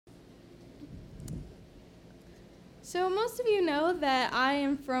So most of you know that I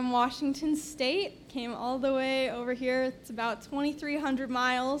am from Washington State, came all the way over here. It's about 2,300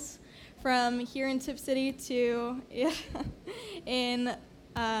 miles from here in Tip City to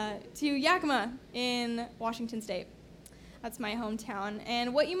Yakima in Washington State. That's my hometown.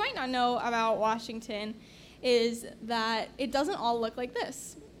 And what you might not know about Washington is that it doesn't all look like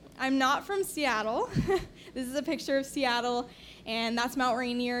this. I'm not from Seattle. This is a picture of Seattle, and that's Mount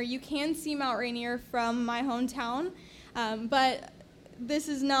Rainier. You can see Mount Rainier from my hometown, but this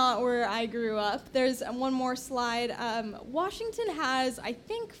is not where I grew up. There's one more slide. Washington has, I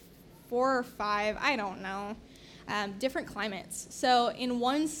think, 4 or 5, I don't know, different climates. So in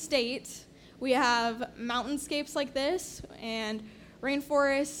one state, we have mountainscapes like this and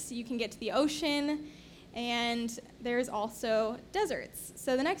rainforests. You can get to the ocean, and there's also deserts.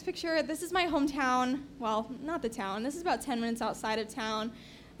 So the next picture, this is my hometown. Well, not the town. This is about 10 minutes outside of town.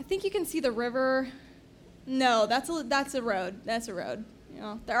 I think you can see the river. No, that's a road. That's a road. You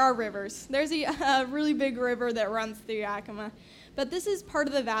know, there are rivers. There's a really big river that runs through Yakima. But this is part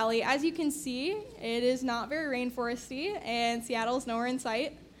of the valley. As you can see, it is not very rainforesty, and Seattle is nowhere in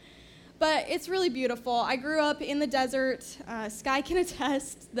sight. But it's really beautiful. I grew up in the desert. Sky can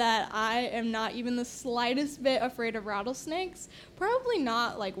attest that I am not even the slightest bit afraid of rattlesnakes. Probably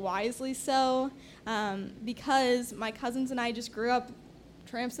not, wisely so, because my cousins and I just grew up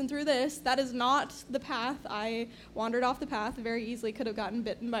tramping through this. That is not the path. I wandered off the path. Very easily could have gotten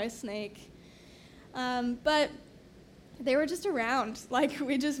bitten by a snake. But they were just around.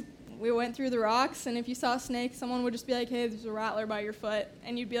 We went through the rocks, and if you saw a snake, someone would just be like, hey, there's a rattler by your foot.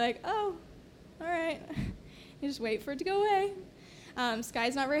 And you'd be like, oh, all right. You just wait for it to go away.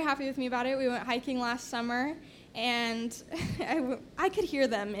 Sky's not very happy with me about it. We went hiking last summer, and I could hear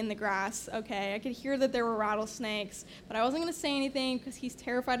them in the grass, okay? I could hear that there were rattlesnakes, but I wasn't going to say anything because he's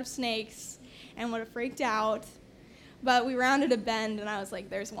terrified of snakes and would have freaked out. But we rounded a bend, and I was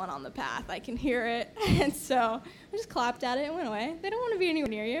like, there's one on the path. I can hear it. And so I just clapped at it and went away. They don't want to be anywhere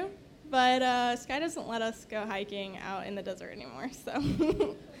near you. But Sky doesn't let us go hiking out in the desert anymore.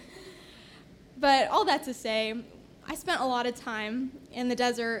 So, but all that to say, I spent a lot of time in the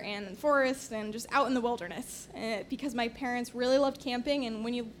desert and in the forest and just out in the wilderness because my parents really loved camping, and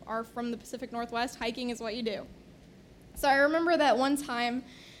when you are from the Pacific Northwest, hiking is what you do. So I remember that one time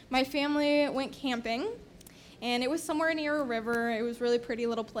my family went camping, and it was somewhere near a river. It was a really pretty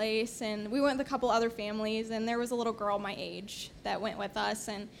little place, and we went with a couple other families, and there was a little girl my age that went with us,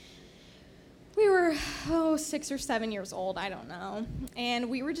 and we were, 6 or 7 years old, I don't know. And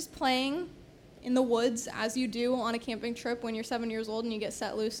we were just playing in the woods, as you do on a camping trip when you're 7 years old and you get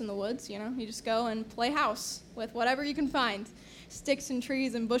set loose in the woods, you know. You just go and play house with whatever you can find, sticks and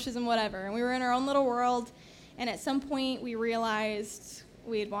trees and bushes and whatever. And we were in our own little world, and at some point we realized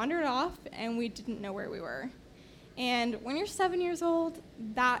we had wandered off and we didn't know where we were. And when you're 7 years old,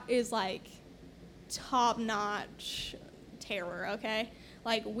 that is top-notch terror, okay?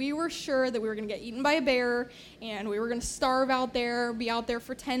 We were sure that we were going to get eaten by a bear, and we were going to starve out there, be out there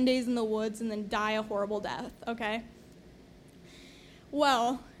for 10 days in the woods, and then die a horrible death, okay?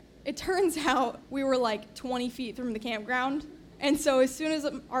 Well, it turns out we were 20 feet from the campground, and so as soon as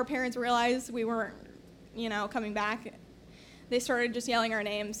our parents realized we weren't, coming back, they started just yelling our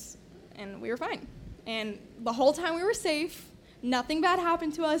names, and we were fine. And the whole time we were safe. Nothing bad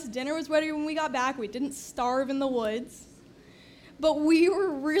happened to us. Dinner was ready when we got back. We didn't starve in the woods. But we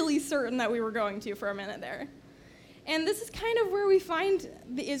were really certain that we were going to for a minute there. And this is kind of where we find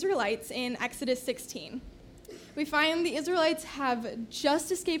the Israelites in Exodus 16. We find the Israelites have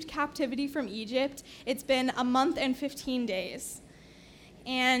just escaped captivity from Egypt. It's been a month and 15 days.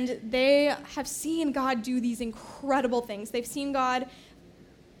 And they have seen God do these incredible things. They've seen God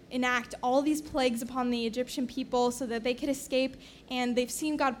enact all these plagues upon the Egyptian people so that they could escape. And they've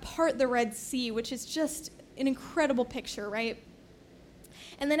seen God part the Red Sea, which is just an incredible picture, right?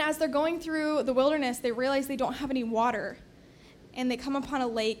 And then as they're going through the wilderness, they realize they don't have any water. And they come upon a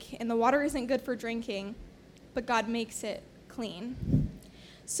lake, and the water isn't good for drinking, but God makes it clean.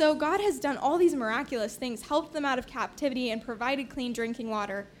 So God has done all these miraculous things, helped them out of captivity, and provided clean drinking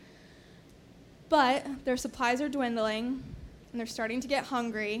water. But their supplies are dwindling, and they're starting to get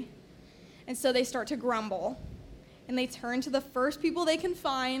hungry, and so they start to grumble. And they turn to the first people they can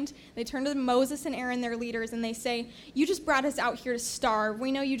find. They turn to Moses and Aaron, their leaders, and they say, you just brought us out here to starve.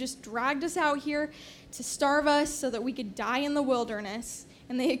 We know you just dragged us out here to starve us so that we could die in the wilderness.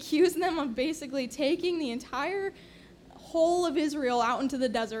 And they accuse them of basically taking the entire whole of Israel out into the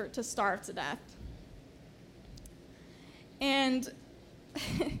desert to starve to death. And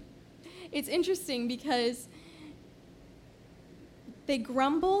it's interesting because they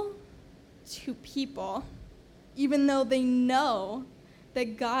grumble to people even though they know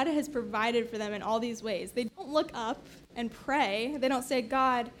that God has provided for them in all these ways. They don't look up and pray. They don't say,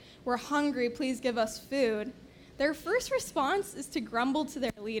 God, we're hungry, please give us food. Their first response is to grumble to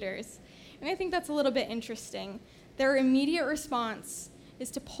their leaders. And I think that's a little bit interesting. Their immediate response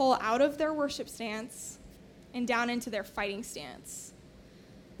is to pull out of their worship stance and down into their fighting stance.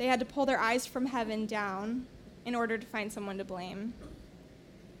 They had to pull their eyes from heaven down in order to find someone to blame.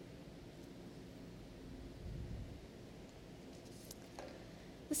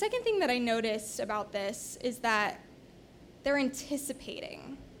 The second thing that I noticed about this is that they're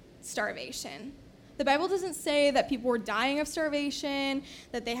anticipating starvation. The Bible doesn't say that people were dying of starvation,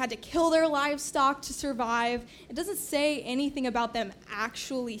 that they had to kill their livestock to survive. It doesn't say anything about them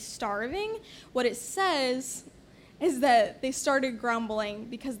actually starving. What it says is that they started grumbling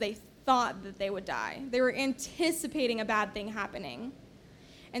because they thought that they would die. They were anticipating a bad thing happening.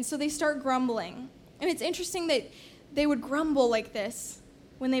 And so they start grumbling. And it's interesting that they would grumble like this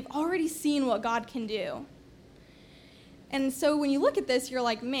when they've already seen what God can do. And so when you look at this, you're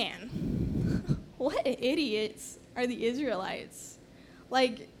like, man, what idiots are the Israelites?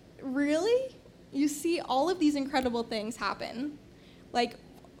 Like, really? You see all of these incredible things happen. Like,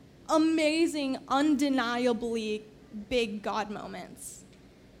 amazing, undeniably big God moments.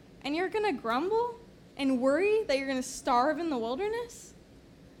 And you're going to grumble and worry that you're going to starve in the wilderness?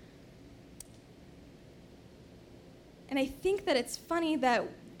 And I think that it's funny that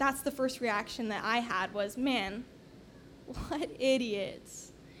that's the first reaction that I had was, man, what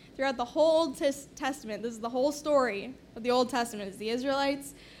idiots. Throughout the whole Old Testament, this is the whole story of the Old Testament, is the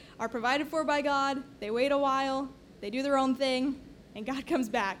Israelites are provided for by God, they wait a while, they do their own thing, and God comes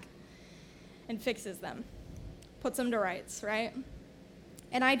back and fixes them, puts them to rights, right?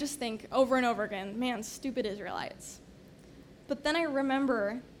 And I just think over and over again, man, stupid Israelites. But then I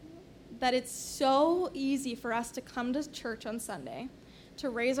remember that it's so easy for us to come to church on Sunday, to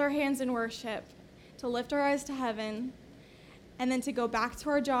raise our hands in worship, to lift our eyes to heaven, and then to go back to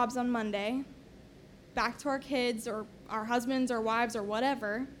our jobs on Monday, back to our kids or our husbands or wives or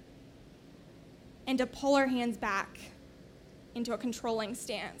whatever, and to pull our hands back into a controlling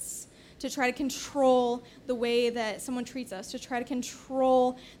stance, to try to control the way that someone treats us, to try to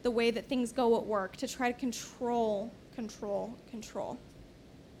control the way that things go at work, to try to control.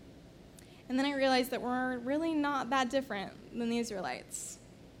 And then I realized that we're really not that different than the Israelites.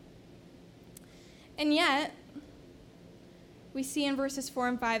 And yet, we see in verses 4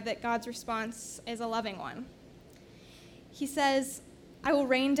 and 5 that God's response is a loving one. He says, I will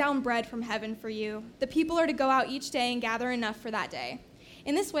rain down bread from heaven for you. The people are to go out each day and gather enough for that day.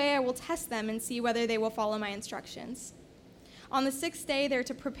 In this way, I will test them and see whether they will follow my instructions. On the 6th day, they're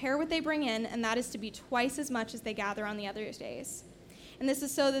to prepare what they bring in, and that is to be twice as much as they gather on the other days. And this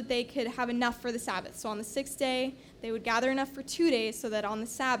is so that they could have enough for the Sabbath. So on the 6th day, they would gather enough for 2 days so that on the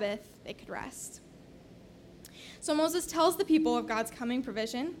Sabbath, they could rest. So Moses tells the people of God's coming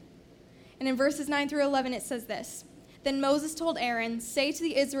provision. And in verses 9 through 11, it says this. Then Moses told Aaron, say to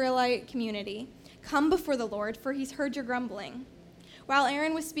the Israelite community, come before the Lord, for he's heard your grumbling. While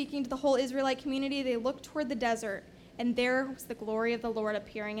Aaron was speaking to the whole Israelite community, they looked toward the desert, and there was the glory of the Lord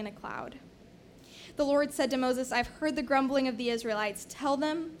appearing in a cloud. The Lord said to Moses, I've heard the grumbling of the Israelites. Tell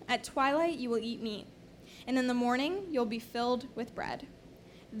them, at twilight you will eat meat, and in the morning you'll be filled with bread.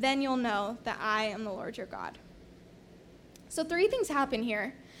 Then you'll know that I am the Lord your God. So 3 things happen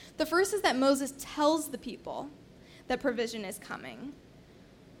here. The first is that Moses tells the people that provision is coming.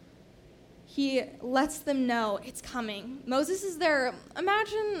 He lets them know it's coming. Moses is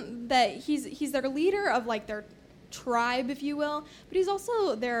imagine that he's their leader of like their tribe, if you will, but he's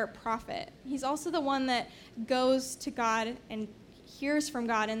also their prophet. He's also the one that goes to God and hears from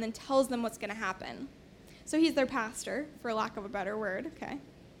God and then tells them what's going to happen. So he's their pastor, for lack of a better word, okay?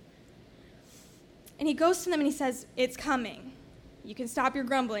 And he goes to them and he says, it's coming. You can stop your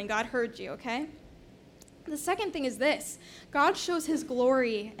grumbling. God heard you, okay? The second thing is this. God shows his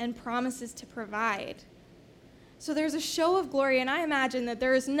glory and promises to provide. So there's a show of glory, and I imagine that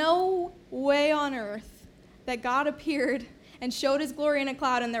there is no way on earth that God appeared and showed his glory in a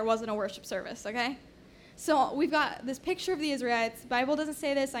cloud and there wasn't a worship service, okay? So we've got this picture of the Israelites. The Bible doesn't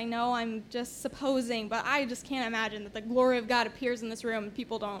say this. I know I'm just supposing, but I just can't imagine that the glory of God appears in this room and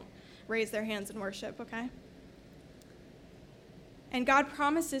people don't raise their hands in worship, okay? And God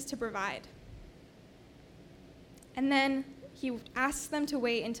promises to provide. And then he asks them to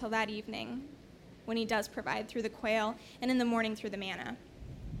wait until that evening when he does provide through the quail and in the morning through the manna.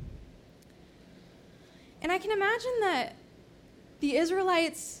 And I can imagine that the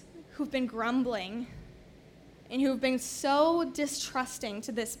Israelites who've been grumbling and who've been so distrusting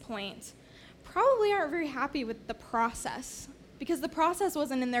to this point probably aren't very happy with the process because the process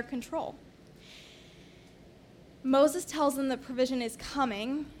wasn't in their control. Moses tells them that provision is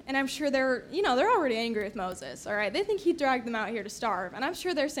coming, and I'm sure they're already angry with Moses, all right? They think he dragged them out here to starve, and I'm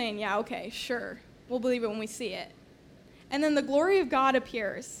sure they're saying, yeah, okay, sure, we'll believe it when we see it. And then the glory of God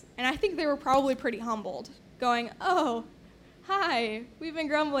appears, and I think they were probably pretty humbled, going, oh, hi, we've been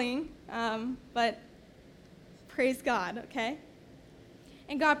grumbling, but praise God, okay?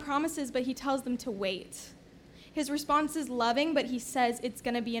 And God promises, but he tells them to wait. His response is loving, but he says it's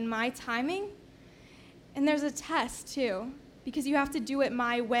going to be in my timing. And there's a test, too, because you have to do it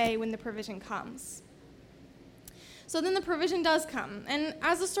my way when the provision comes. So then the provision does come. And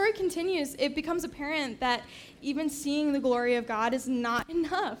as the story continues, it becomes apparent that even seeing the glory of God is not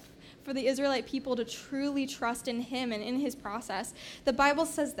enough for the Israelite people to truly trust in him and in his process. The Bible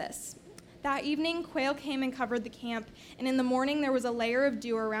says this: that evening, quail came and covered the camp, and in the morning there was a layer of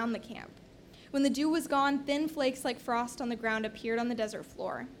dew around the camp. When the dew was gone, thin flakes like frost on the ground appeared on the desert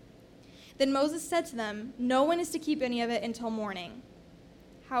floor. Then Moses said to them, no one is to keep any of it until morning.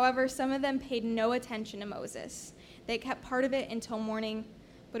 However, some of them paid no attention to Moses. They kept part of it until morning,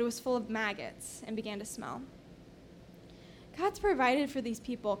 but it was full of maggots and began to smell. God's provided for these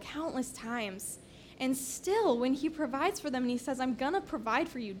people countless times. And still, when he provides for them and he says, I'm going to provide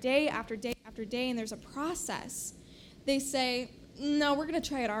for you day after day after day, and there's a process, they say, no, we're going to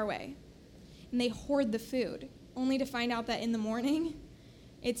try it our way. And they hoard the food, only to find out that in the morning,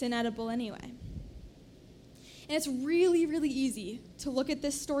 it's inedible anyway. And it's really, really easy to look at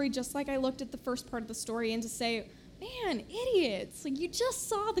this story just like I looked at the first part of the story and to say, man, idiots, like you just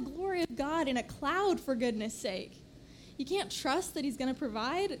saw the glory of God in a cloud, for goodness sake. You can't trust that he's going to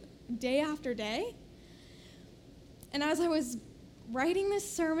provide day after day. And as I was writing this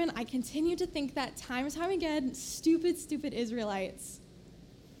sermon, I continued to think that time and time again, stupid, stupid Israelites.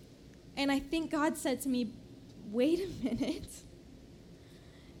 And I think God said to me, wait a minute.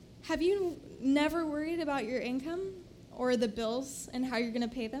 Have you never worried about your income or the bills and how you're going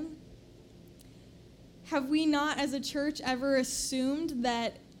to pay them? Have we not as a church ever assumed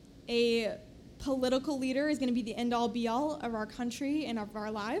that a political leader is going to be the end-all be-all of our country and of our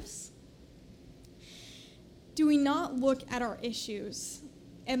lives? Do we not look at our issues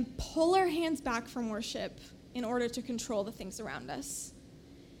and pull our hands back from worship in order to control the things around us?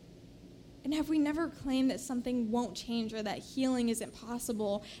 And have we never claimed that something won't change or that healing isn't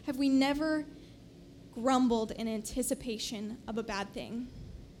possible? Have we never grumbled in anticipation of a bad thing?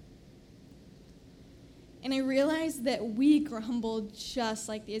 And I realized that we grumbled just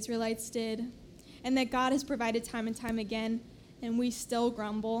like the Israelites did, and that God has provided time and time again, and we still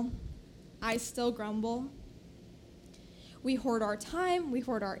grumble. I still grumble. We hoard our time, we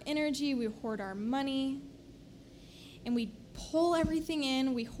hoard our energy, we hoard our money, and we pull everything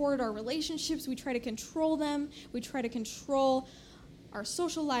in. We hoard our relationships. We try to control them. We try to control our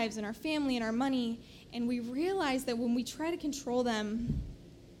social lives and our family and our money. And we realize that when we try to control them,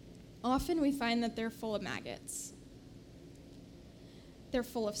 often we find that they're full of maggots. They're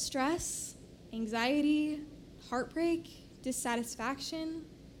full of stress, anxiety, heartbreak, dissatisfaction.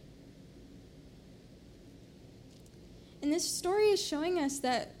 And this story is showing us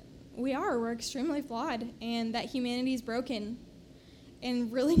that we're extremely flawed, and that humanity is broken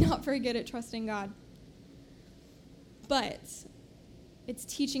and really not very good at trusting God. But it's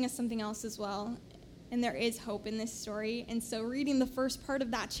teaching us something else as well, and there is hope in this story. And so reading the first part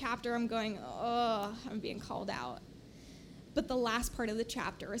of that chapter, I'm going, oh, I'm being called out. But the last part of the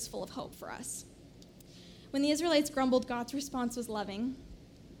chapter is full of hope for us. When the Israelites grumbled, God's response was loving.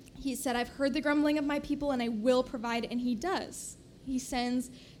 He said, I've heard the grumbling of my people, and I will provide, and he does. He sends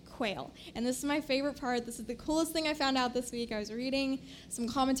quail. And this is my favorite part. This is the coolest thing I found out this week. I was reading some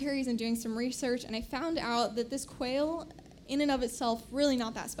commentaries and doing some research, and I found out that this quail, in and of itself, really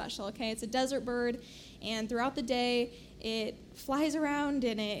not that special, okay? It's a desert bird, and throughout the day, it flies around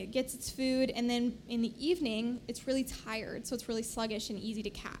and it gets its food, and then in the evening, it's really tired, so it's really sluggish and easy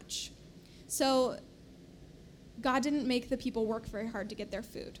to catch. So God didn't make the people work very hard to get their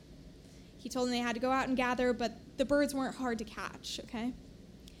food. He told them they had to go out and gather, but the birds weren't hard to catch, okay?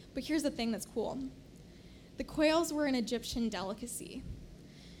 But here's the thing that's cool. The quails were an Egyptian delicacy.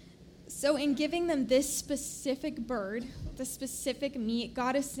 So in giving them this specific bird, the specific meat,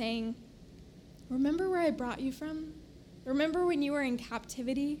 God is saying, remember where I brought you from? Remember when you were in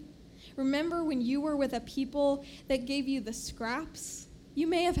captivity? Remember when you were with a people that gave you the scraps? You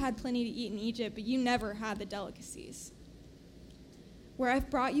may have had plenty to eat in Egypt, but you never had the delicacies. Where I've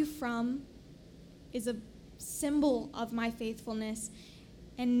brought you from is a symbol of my faithfulness.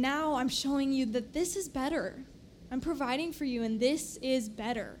 And now I'm showing you that this is better. I'm providing for you, and this is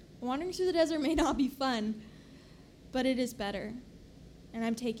better. Wandering through the desert may not be fun, but it is better, and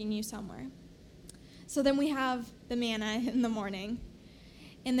I'm taking you somewhere. So then we have the manna in the morning.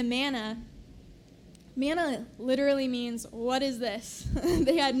 And the manna literally means, what is this?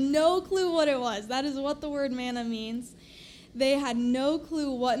 They had no clue what it was. That is what the word manna means. They had no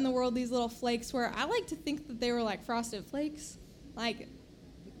clue what in the world these little flakes were. I like to think that they were like Frosted Flakes. I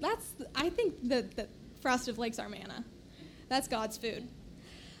think that Frosted Flakes are manna. That's God's food.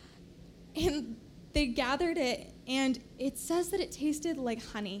 And they gathered it, and it says that it tasted like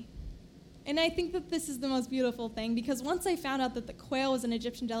honey. And I think that this is the most beautiful thing, because once I found out that the quail was an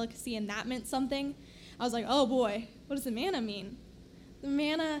Egyptian delicacy and that meant something, I was like, oh boy, what does the manna mean? The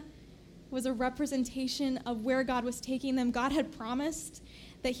manna was a representation of where God was taking them. God had promised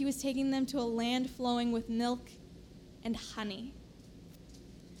that he was taking them to a land flowing with milk and honey.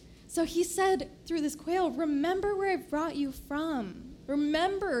 So he said through this quail, remember where I brought you from.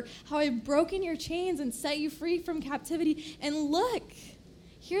 Remember how I've broken your chains and set you free from captivity. And look,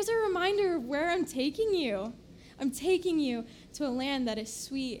 here's a reminder of where I'm taking you. I'm taking you to a land that is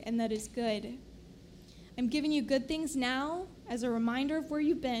sweet and that is good. I'm giving you good things now as a reminder of where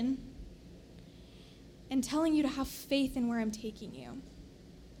you've been and telling you to have faith in where I'm taking you.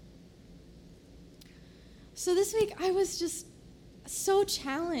 So this week, I was just so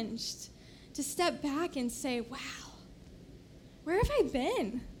challenged to step back and say, wow, where have I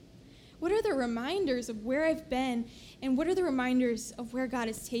been? What are the reminders of where I've been, and what are the reminders of where God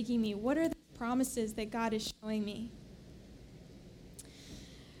is taking me? What are the promises that God is showing me?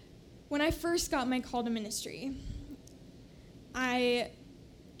 When I first got my call to ministry, I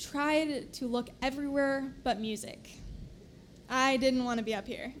tried to look everywhere but music. I didn't want to be up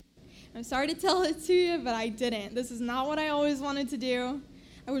here. I'm sorry to tell it to you, but I didn't. This is not what I always wanted to do.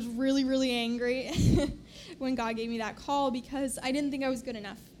 I was really, really angry when God gave me that call because I didn't think I was good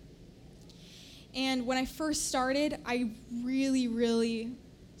enough. And when I first started, I really, really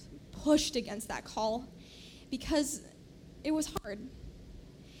pushed against that call because it was hard.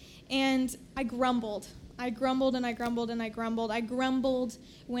 And I grumbled. I grumbled and I grumbled and I grumbled. I grumbled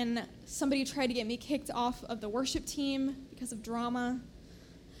when somebody tried to get me kicked off of the worship team because of drama.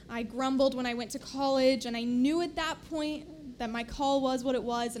 I grumbled when I went to college, and I knew at that point that my call was what it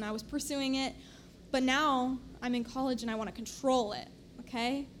was and I was pursuing it. But now I'm in college and I want to control it,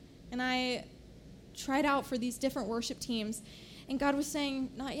 okay? And I tried out for these different worship teams, and God was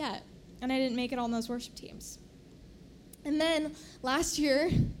saying, not yet. And I didn't make it on those worship teams. And then last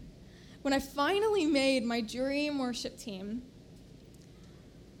year, when I finally made my dream worship team,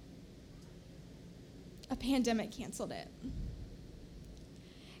 a pandemic canceled it.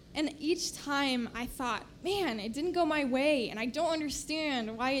 And each time I thought, man, it didn't go my way, and I don't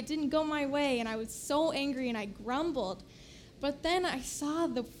understand why it didn't go my way, and I was so angry and I grumbled. But then I saw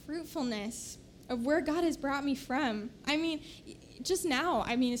the fruitfulness of where God has brought me from. I mean, just now,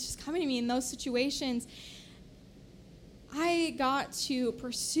 it's just coming to me in those situations. I got to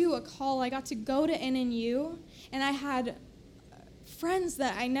pursue a call. I got to go to NNU, and I had friends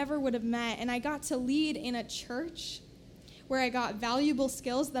that I never would have met, and I got to lead in a church where I got valuable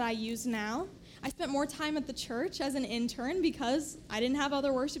skills that I use now. I spent more time at the church as an intern because I didn't have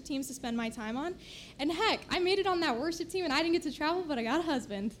other worship teams to spend my time on. And heck, I made it on that worship team, and I didn't get to travel, but I got a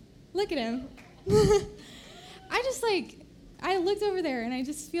husband. Look at him. I looked over there, and I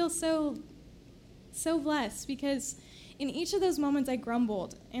just feel so blessed because in each of those moments I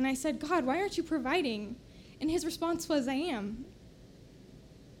grumbled, and I said, God, why aren't you providing? And his response was, I am.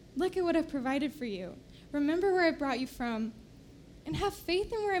 Look at what I've provided for you. Remember where I brought you from, and have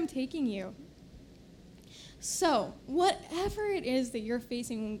faith in where I'm taking you. So, whatever it is that you're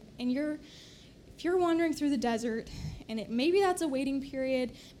facing, and if you're wandering through the desert, and maybe that's a waiting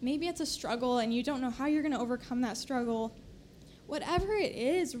period, maybe it's a struggle, and you don't know how you're going to overcome that struggle, whatever it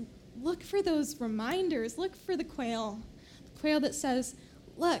is, look for those reminders. Look for the quail that says,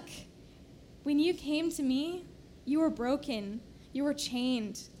 look, when you came to me, you were broken, you were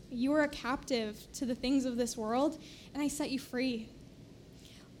chained, you were a captive to the things of this world, and I set you free.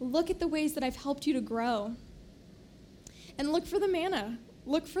 Look at the ways that I've helped you to grow. And look for the manna.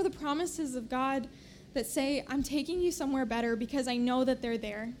 Look for the promises of God that say, I'm taking you somewhere better because I know that they're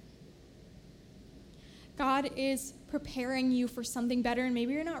there. God is preparing you for something better, and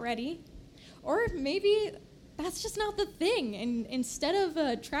maybe you're not ready. Or maybe that's just not the thing. And instead of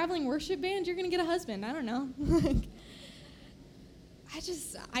a traveling worship band, you're going to get a husband. I don't know.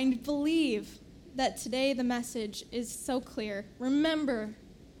 I believe that today the message is so clear. Remember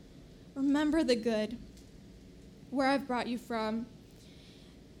the good, where I've brought you from,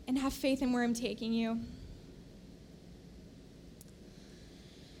 and have faith in where I'm taking you.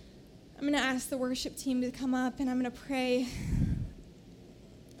 I'm going to ask the worship team to come up, and I'm going to pray.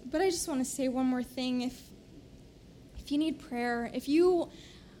 But I just want to say one more thing. If you need prayer, if you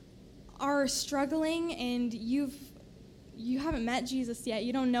are struggling and you haven't met Jesus yet,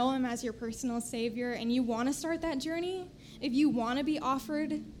 you don't know him as your personal Savior, and you want to start that journey, if you want to be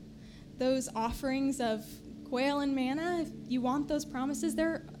offered those offerings of quail and manna, if you want those promises,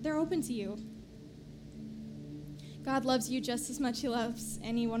 they're open to you. God loves you just as much as he loves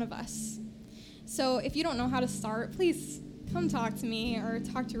any one of us. So if you don't know how to start, please come talk to me or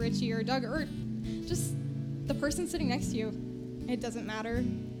talk to Richie or Doug or just the person sitting next to you. It doesn't matter.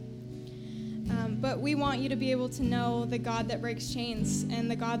 But we want you to be able to know the God that breaks chains and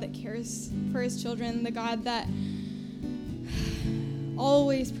the God that cares for his children, the God that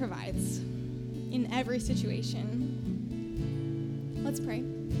always provides in every situation. Let's pray.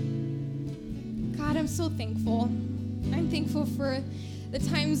 God, I'm so thankful. I'm thankful for the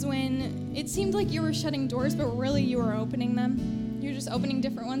times when it seemed like you were shutting doors, but really you were opening them. You're just opening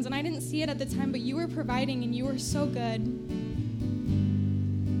different ones, and I didn't see it at the time, but you were providing, and you were so good.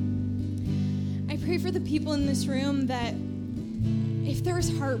 I pray for the people in this room that if there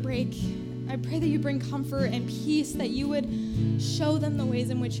is heartbreak, I pray that you bring comfort and peace, that you would show them the ways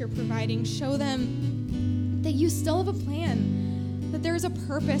in which you're providing, show them that you still have a plan, that there is a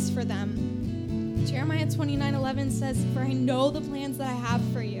purpose for them. Jeremiah 29:11 says, "For I know the plans that I have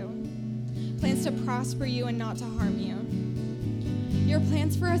for you, plans to prosper you and not to harm you." Your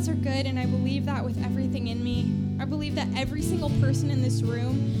plans for us are good, and I believe that with everything in me. I believe that every single person in this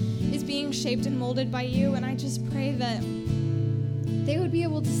room is being shaped and molded by you, and I just pray that they would be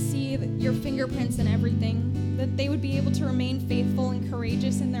able to see your fingerprints in everything, that they would be able to remain faithful and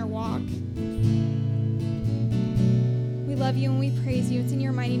courageous in their walk. We love you and we praise you. It's in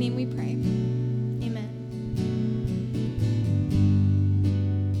your mighty name we pray.